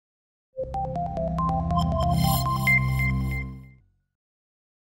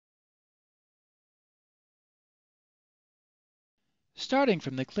Starting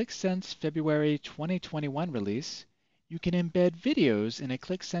from the Qlik Sense February 2021 release, you can embed videos in a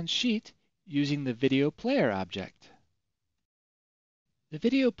Qlik Sense sheet using the Video Player object. The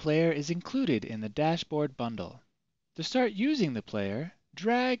video player is included in the dashboard bundle. To start using the player,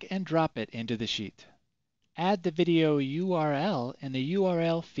 drag and drop it into the sheet. Add the video URL in the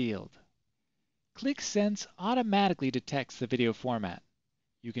URL field. Qlik Sense automatically detects the video format.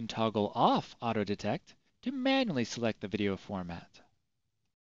 You can toggle off Auto Detect to manually select the video format.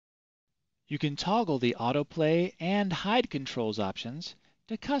 You can toggle the autoplay and hide controls options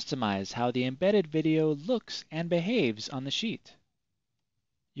to customize how the embedded video looks and behaves on the sheet.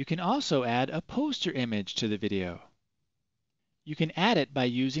 You can also add a poster image to the video. You can add it by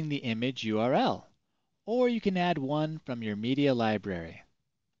using the image URL, or you can add one from your media library.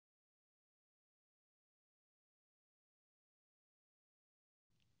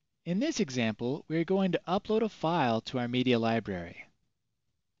 In this example, we are going to upload a file to our media library.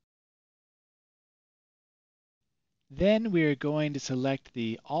 Then we are going to select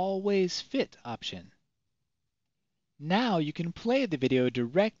the Always Fit option. Now you can play the video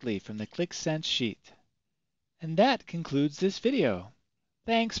directly from the Qlik Sense sheet. And that concludes this video.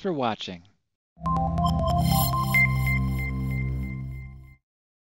 Thanks for watching.